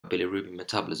bilirubin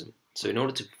metabolism. So in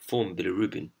order to form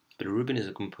bilirubin, bilirubin is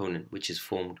a component which is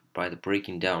formed by the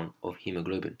breaking down of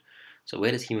hemoglobin. So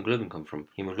where does hemoglobin come from?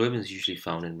 Hemoglobin is usually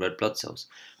found in red blood cells.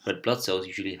 Red blood cells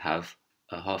usually have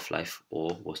a half-life,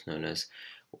 or what's known as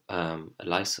a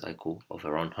life cycle of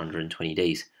around 120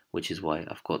 days, which is why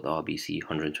I've got the RBC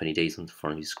 120 days on the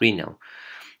front of your screen now,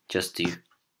 just to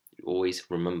always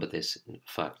remember this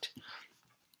fact.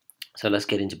 So let's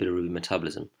get into bilirubin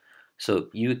metabolism. So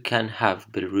you can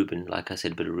have bilirubin, like I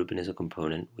said, bilirubin is a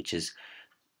component which is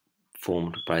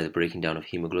formed by the breaking down of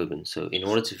hemoglobin. So in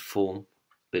order to form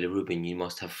bilirubin, you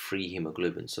must have free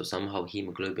hemoglobin. So somehow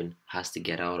hemoglobin has to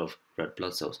get out of red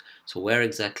blood cells. So where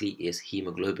exactly is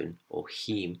hemoglobin or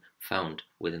heme found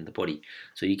within the body?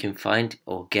 So you can find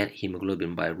or get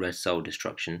hemoglobin by red cell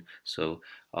destruction, so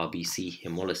RBC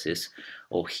hemolysis,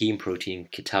 or heme protein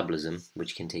catabolism,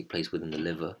 which can take place within the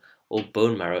liver, or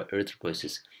bone marrow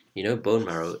erythropoiesis. You know, bone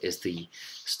marrow is the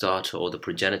starter or the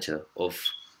progenitor of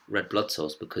red blood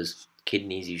cells, because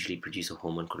kidneys usually produce a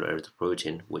hormone called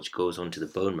erythropoietin, which goes onto the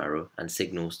bone marrow and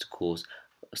signals to cause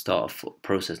a start of a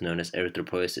process known as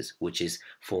erythropoiesis, which is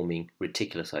forming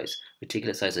reticulocytes.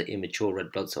 Reticulocytes are immature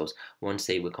red blood cells. Once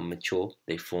they become mature,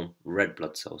 they form red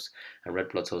blood cells, and red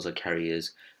blood cells are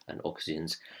carriers and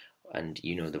oxygens, and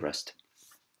you know the rest.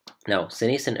 Now,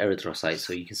 Sannyasin Erythrocytes,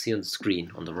 so you can see on the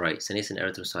screen on the right, Sannyasin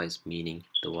Erythrocytes meaning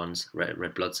the ones,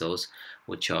 red blood cells,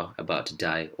 which are about to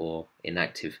die or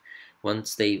inactive.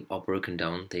 Once they are broken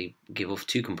down, they give off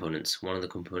two components. One of the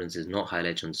components is not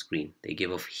highlighted on the screen. They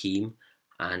give off heme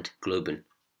and globin,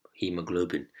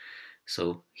 hemoglobin.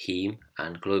 So heme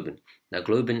and globin. Now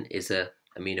globin is a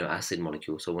amino acid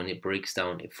molecule, so when it breaks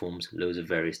down it forms loads of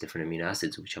various different amino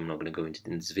acids, which I'm not going to go into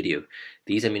in this video.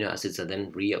 These amino acids are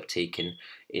then reuptaken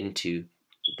into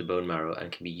the bone marrow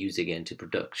and can be used again to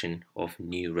production of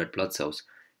new red blood cells.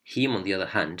 Heme, on the other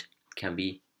hand, can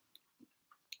be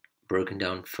broken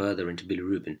down further into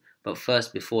bilirubin, but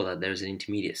first, before that, there is an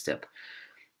intermediate step.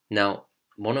 Now,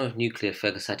 mononuclear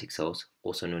phagocytic cells,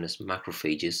 also known as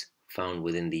macrophages, found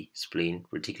within the spleen,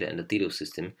 reticular endothelial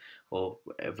system, or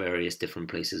various different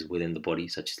places within the body,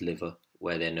 such as liver,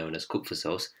 where they're known as Kupffer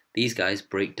cells. These guys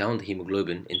break down the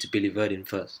hemoglobin into biliverdin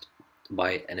first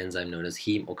by an enzyme known as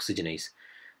heme oxygenase.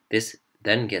 This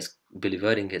then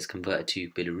biliverdin gets converted to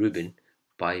bilirubin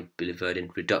by biliverdin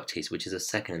reductase, which is a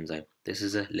second enzyme. This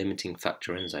is a limiting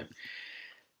factor enzyme.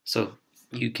 So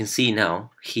you can see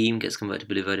now heme gets converted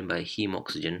to biliverdin by heme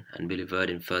oxygen, and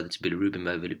biliverdin further to bilirubin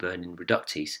by biliverdin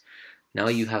reductase. Now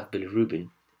you have bilirubin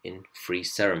in free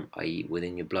serum, i.e.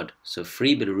 within your blood. So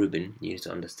free bilirubin, you need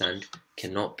to understand, it's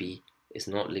not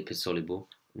lipid soluble,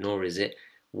 nor is it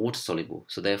water soluble.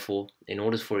 So therefore, in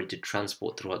order for it to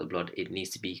transport throughout the blood, it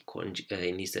needs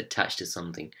to attach to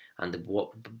something, and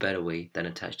what better way than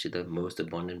attach to the most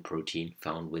abundant protein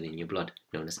found within your blood,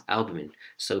 known as albumin.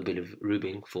 So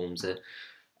bilirubin forms a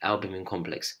albumin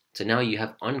complex. So now you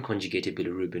have unconjugated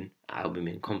bilirubin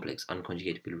albumin complex,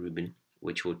 unconjugated bilirubin,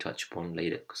 which we'll touch upon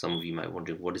later, because some of you might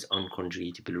wonder what is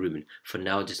unconjugated bilirubin. For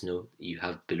now, just know you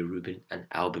have bilirubin and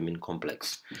albumin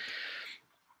complex.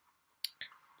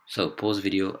 So pause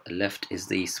video. Left is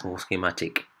the small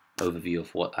schematic overview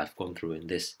of what I've gone through in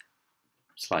this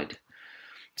slide.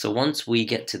 So once we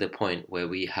get to the point where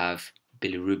we have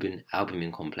bilirubin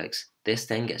albumin complex, this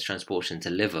then gets transported into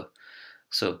liver.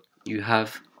 So you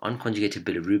have unconjugated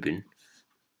bilirubin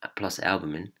plus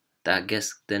albumin that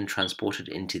gets then transported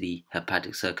into the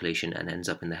hepatic circulation and ends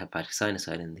up in the hepatic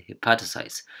sinusoid and the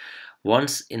hepatocytes.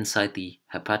 Once inside the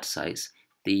hepatocytes,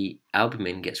 the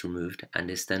albumin gets removed and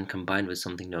is then combined with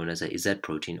something known as a Z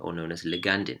protein, or known as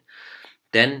ligandin.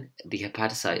 Then the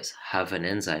hepatocytes have an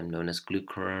enzyme known as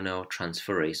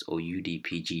glucuronidase or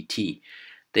UDPGT.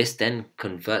 This then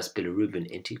converts bilirubin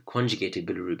into conjugated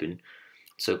bilirubin.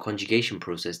 So conjugation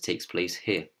process takes place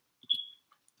here.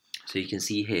 So you can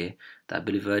see here that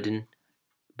bilirubin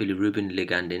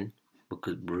ligandin,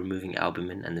 because removing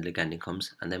albumin and the ligandin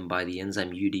comes, and then by the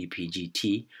enzyme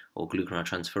UDPGT or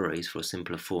glucuronidase for a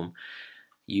simpler form,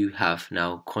 you have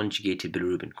now conjugated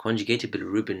bilirubin. Conjugated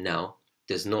bilirubin now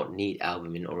does not need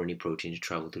albumin or any protein to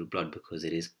travel through blood because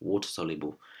it is water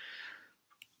soluble.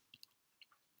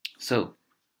 So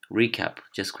recap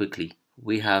just quickly,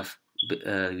 we have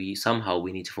somehow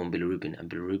we need to form bilirubin, and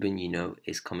bilirubin, you know,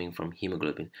 is coming from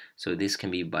hemoglobin. So this can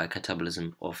be by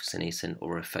catabolism of Sannyasin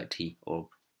Erythrocytes, or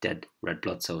dead red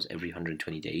blood cells, every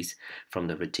 120 days from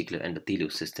the reticular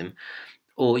endothelial system,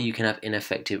 or you can have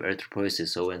ineffective erythropoiesis,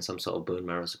 so when some sort of bone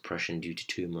marrow suppression due to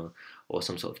tumor, or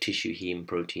some sort of tissue heme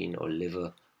protein or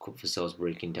liver Kupffer cells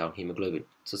breaking down hemoglobin.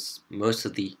 So most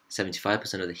of the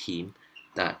 75% of the heme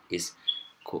that is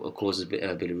causes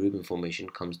bilirubin formation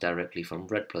comes directly from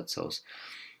red blood cells.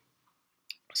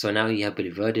 So now you have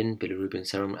biliverdin, bilirubin,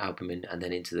 serum albumin, and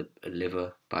then into the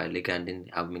liver by ligandin.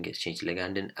 Albumin gets changed to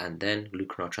ligandin, and then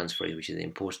gluconeotransferase, which is an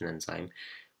important enzyme,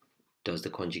 does the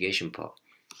conjugation part.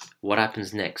 What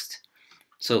happens next?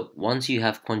 So once you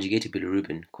have conjugated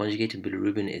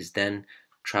bilirubin is then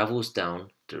travels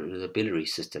down through the biliary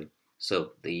system.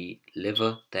 So the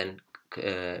liver then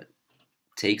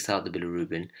takes out the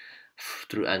bilirubin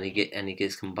through, and it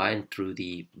gets combined through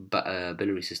the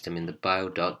biliary system in the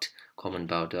common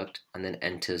bile duct, and then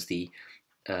enters the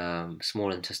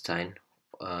small intestine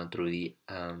through the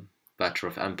vater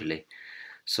of ampullae.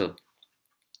 So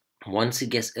once it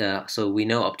gets, so we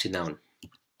know up to now.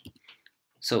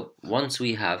 So once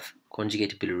we have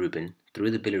conjugated bilirubin through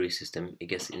the biliary system, it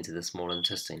gets into the small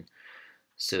intestine.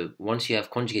 So once you have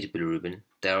conjugated bilirubin,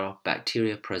 there are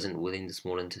bacteria present within the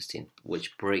small intestine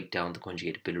which break down the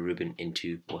conjugated bilirubin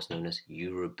into what's known as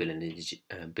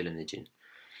urobilinogen.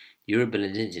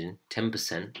 Urobilinogen,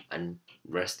 10%, and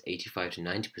rest 85 to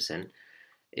 90%,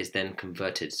 is then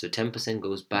converted. So 10%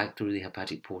 goes back through the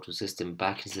hepatic portal system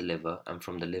back into the liver, and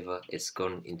from the liver it's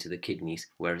gone into the kidneys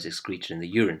where it's excreted in the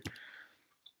urine.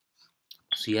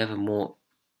 So you have a more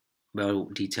well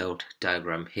detailed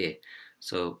diagram here.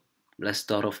 So let's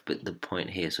start off with the point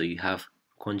here. So you have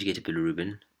conjugated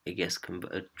bilirubin. It gets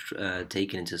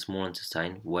taken into the small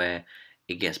intestine where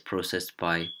it gets processed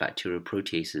by bacterial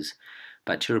proteases.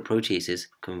 Bacterial proteases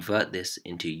convert this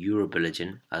into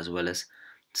urobilinogen as well as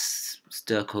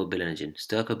stercobilinogen.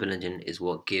 Stercobilinogen is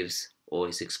what gives, or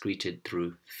is excreted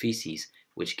through feces,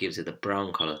 which gives it the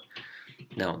brown color.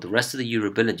 Now the rest of the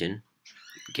urobilinogen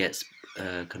gets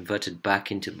converted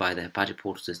back into by the hepatic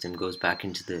portal system, goes back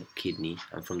into the kidney,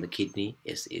 and from the kidney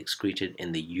is excreted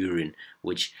in the urine,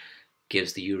 which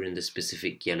gives the urine the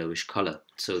specific yellowish color.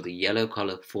 So the yellow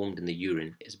color formed in the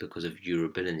urine is because of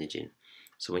urobilinogen.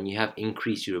 So when you have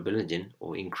increased urobilinogen,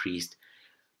 or increased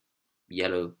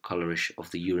yellow colorish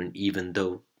of the urine, even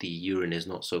though the urine is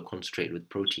not so concentrated with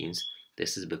proteins,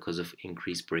 this is because of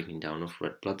increased breaking down of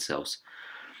red blood cells.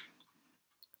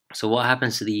 So what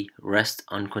happens to the rest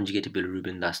unconjugated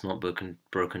bilirubin that's not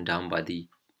broken down by the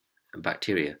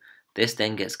bacteria? This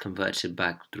then gets converted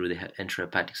back through the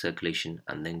enterohepatic circulation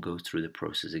and then goes through the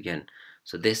process again.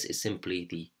 So this is simply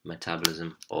the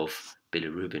metabolism of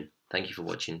bilirubin. Thank you for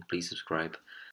watching. Please subscribe.